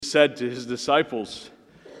said to his disciples,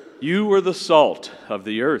 "You are the salt of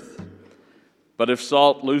the earth. But if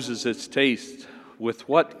salt loses its taste, with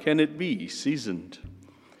what can it be seasoned?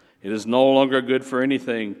 It is no longer good for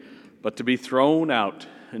anything but to be thrown out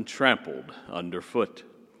and trampled underfoot.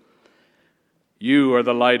 You are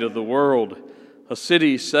the light of the world. A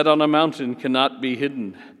city set on a mountain cannot be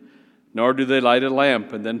hidden, nor do they light a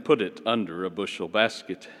lamp and then put it under a bushel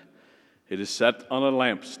basket. It is set on a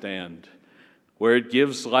lampstand, where it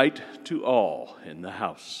gives light to all in the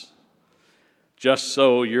house. Just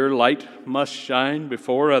so your light must shine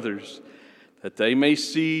before others, that they may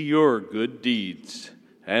see your good deeds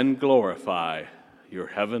and glorify your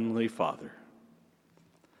heavenly Father."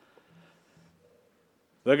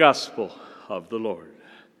 The Gospel of the Lord.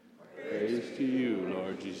 Praise to you,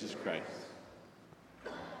 Lord Jesus Christ.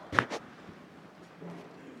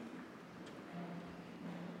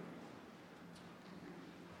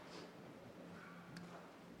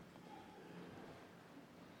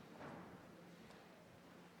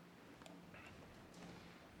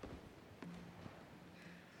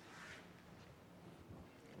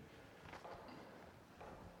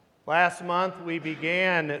 Last month, we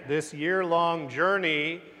began this year-long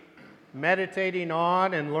journey meditating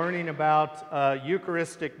on and learning about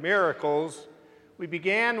Eucharistic miracles. We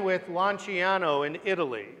began with Lanciano in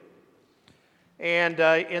Italy. And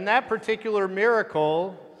in that particular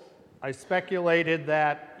miracle, I speculated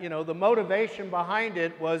that, the motivation behind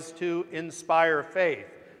it was to inspire faith,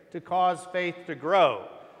 to cause faith to grow.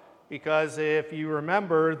 Because if you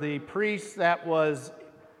remember, the priest that was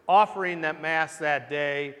offering that Mass that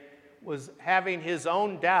day was having his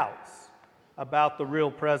own doubts about the real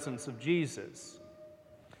presence of Jesus.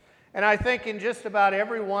 And I think in just about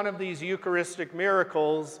every one of these Eucharistic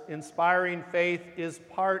miracles, inspiring faith is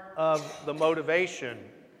part of the motivation.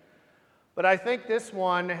 But I think this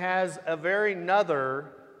one has a very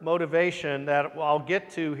another motivation that I'll get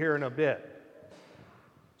to here in a bit.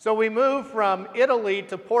 So we move from Italy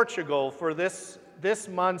to Portugal for this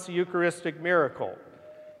month's Eucharistic miracle.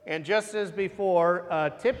 And just as before,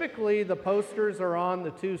 typically the posters are on the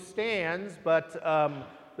two stands, but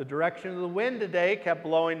the direction of the wind today kept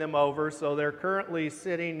blowing them over, so they're currently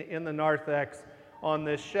sitting in the narthex on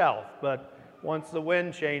this shelf. But once the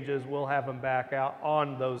wind changes, we'll have them back out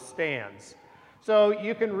on those stands. So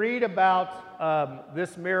you can read about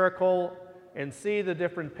this miracle and see the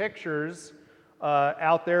different pictures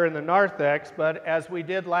out there in the narthex, but as we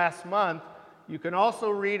did last month, you can also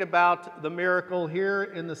read about the miracle here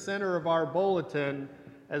in the center of our bulletin,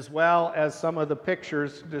 as well as some of the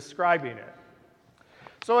pictures describing it.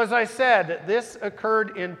 So as I said, this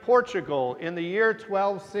occurred in Portugal in the year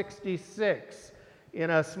 1266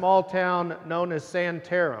 in a small town known as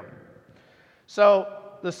Santarém. So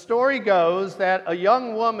the story goes that a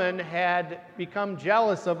young woman had become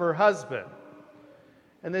jealous of her husband.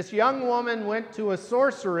 And this young woman went to a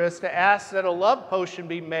sorceress to ask that a love potion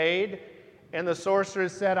be made. And the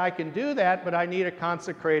sorceress said, "I can do that, but I need a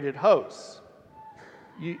consecrated host.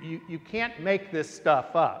 You can't make this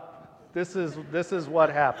stuff up. This is what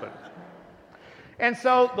happened." And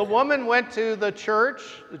so the woman went to the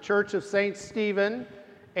church of St. Stephen,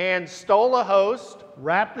 and stole a host,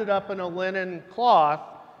 wrapped it up in a linen cloth,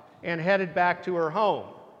 and headed back to her home.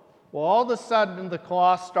 Well, all of a sudden, the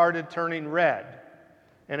cloth started turning red.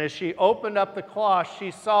 And as she opened up the cloth,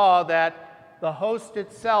 she saw that the host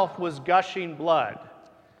itself was gushing blood.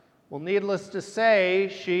 Well, needless to say,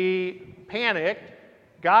 she panicked,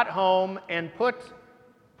 got home, and put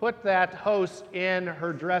that host in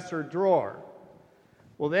her dresser drawer.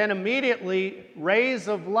 Well, then immediately, rays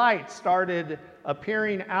of light started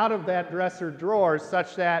appearing out of that dresser drawer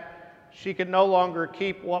such that she could no longer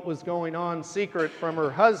keep what was going on secret from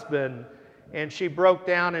her husband, and she broke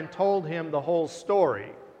down and told him the whole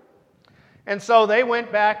story. And so they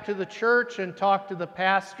went back to the church and talked to the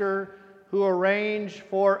pastor, who arranged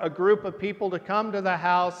for a group of people to come to the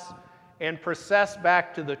house and process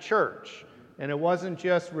back to the church. And it wasn't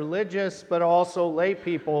just religious, but also lay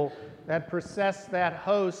people that processed that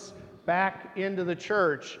host back into the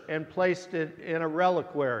church and placed it in a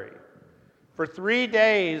reliquary. For 3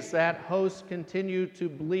 days, that host continued to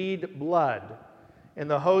bleed blood, and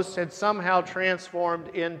the host had somehow transformed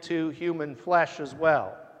into human flesh as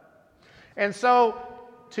well. And so,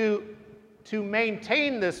 to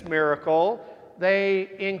maintain this miracle, they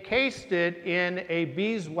encased it in a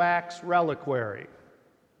beeswax reliquary.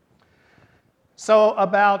 So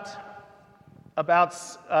about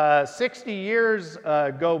 60 years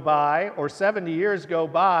go by, or 70 years go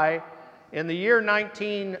by. In the year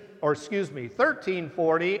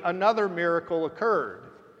 1340, another miracle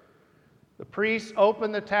occurred. The priests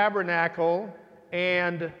opened the tabernacle,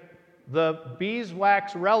 and the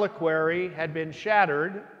beeswax reliquary had been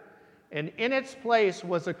shattered, and in its place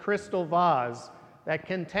was a crystal vase that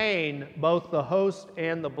contained both the host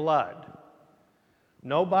and the blood.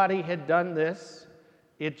 Nobody had done this.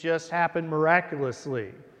 It just happened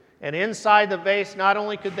miraculously. And inside the vase, not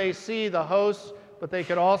only could they see the host, but they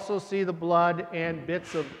could also see the blood and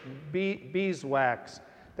bits of beeswax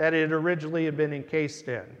that it originally had been encased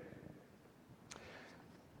in.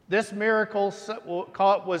 This miracle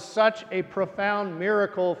was such a profound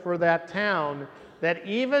miracle for that town that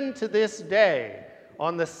even to this day,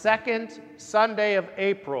 on the second Sunday of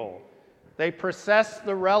April, they process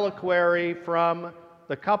the reliquary from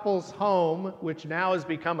the couple's home, which now has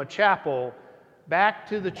become a chapel, back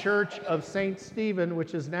to the Church of St. Stephen,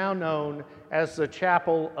 which is now known as the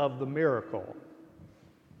Chapel of the Miracle.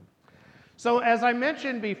 So as I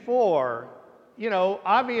mentioned before,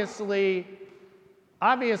 obviously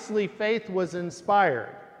faith was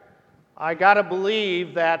inspired. I got to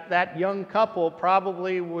believe that that young couple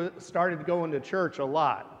probably started going to church a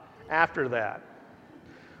lot after that.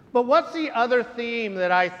 But what's the other theme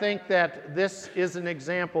that I think that this is an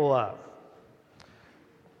example of?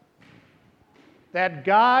 That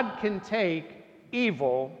God can take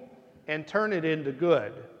evil and turn it into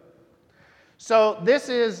good. So this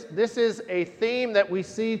is a theme that we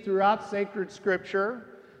see throughout sacred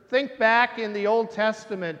scripture. Think back in the Old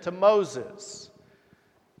Testament to Moses.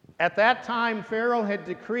 At that time, Pharaoh had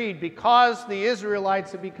decreed, because the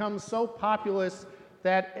Israelites had become so populous,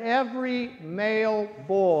 that every male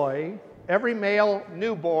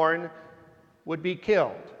newborn would be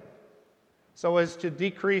killed, so as to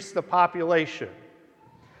decrease the population.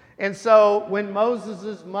 And so when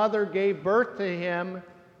Moses' mother gave birth to him,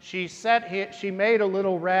 she made a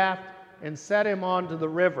little raft and set him onto the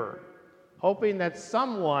river, hoping that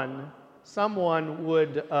someone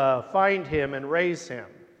would find him and raise him.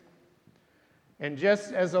 And just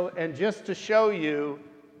to show you,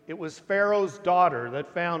 it was Pharaoh's daughter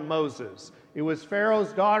that found Moses. It was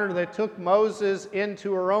Pharaoh's daughter that took Moses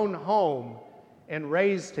into her own home and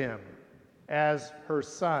raised him as her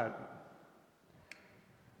son.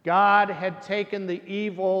 God had taken the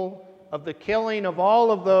evil of the killing of all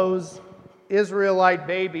of those Israelite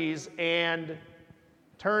babies and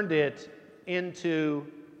turned it into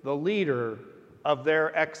the leader of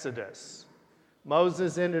their exodus.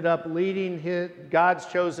 Moses ended up leading God's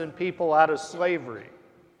chosen people out of slavery.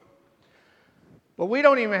 But we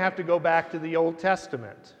don't even have to go back to the Old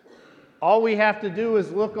Testament. All we have to do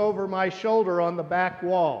is look over my shoulder on the back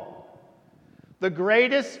wall. The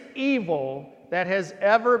greatest evil that has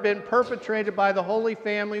ever been perpetrated by the Holy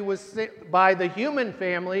Family by the human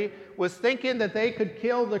family was thinking that they could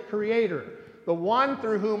kill the Creator, the one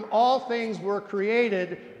through whom all things were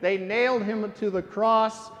created. They nailed him to the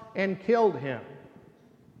cross and killed him.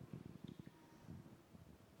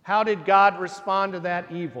 How did God respond to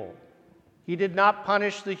that evil? He did not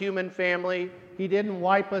punish the human family. He didn't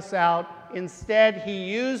wipe us out. Instead, he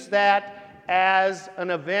used that as an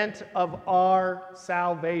event of our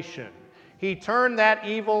salvation. He turned that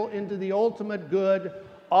evil into the ultimate good,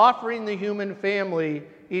 offering the human family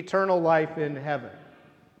eternal life in heaven.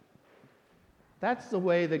 That's the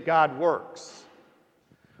way that God works.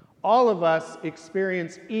 All of us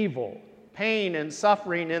experience evil, pain, and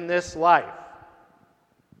suffering in this life.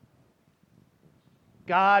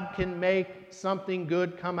 God can make something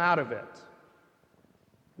good come out of it.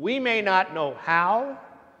 We may not know how,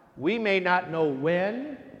 we may not know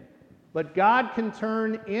when, but God can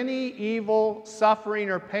turn any evil, suffering,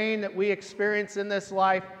 or pain that we experience in this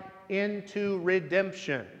life into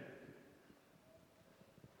redemption.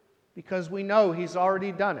 Because we know He's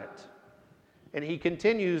already done it. And He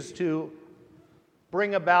continues to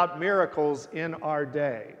bring about miracles in our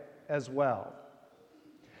day as well.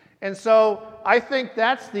 And so I think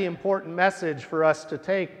that's the important message for us to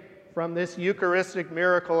take from this Eucharistic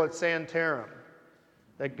miracle at Santarem.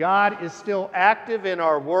 That God is still active in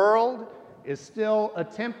our world, is still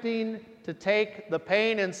attempting to take the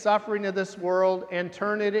pain and suffering of this world and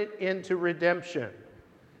turn it into redemption.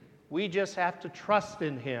 We just have to trust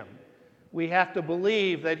in Him. We have to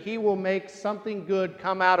believe that He will make something good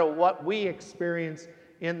come out of what we experience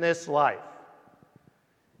in this life.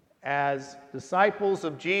 As disciples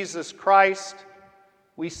of Jesus Christ,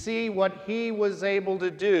 we see what He was able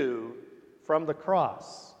to do from the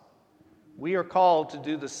cross. We are called to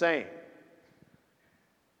do the same.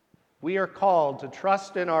 We are called to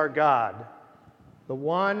trust in our God, the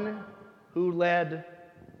one who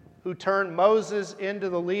turned Moses into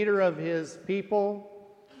the leader of his people,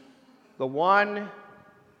 the one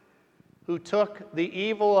who took the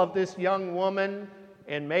evil of this young woman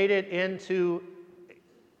and made it into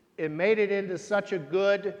it made it into such a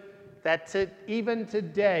good that even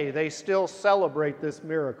today they still celebrate this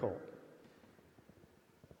miracle.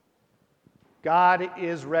 God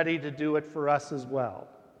is ready to do it for us as well.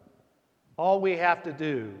 All we have to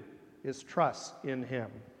do is trust in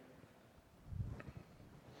Him.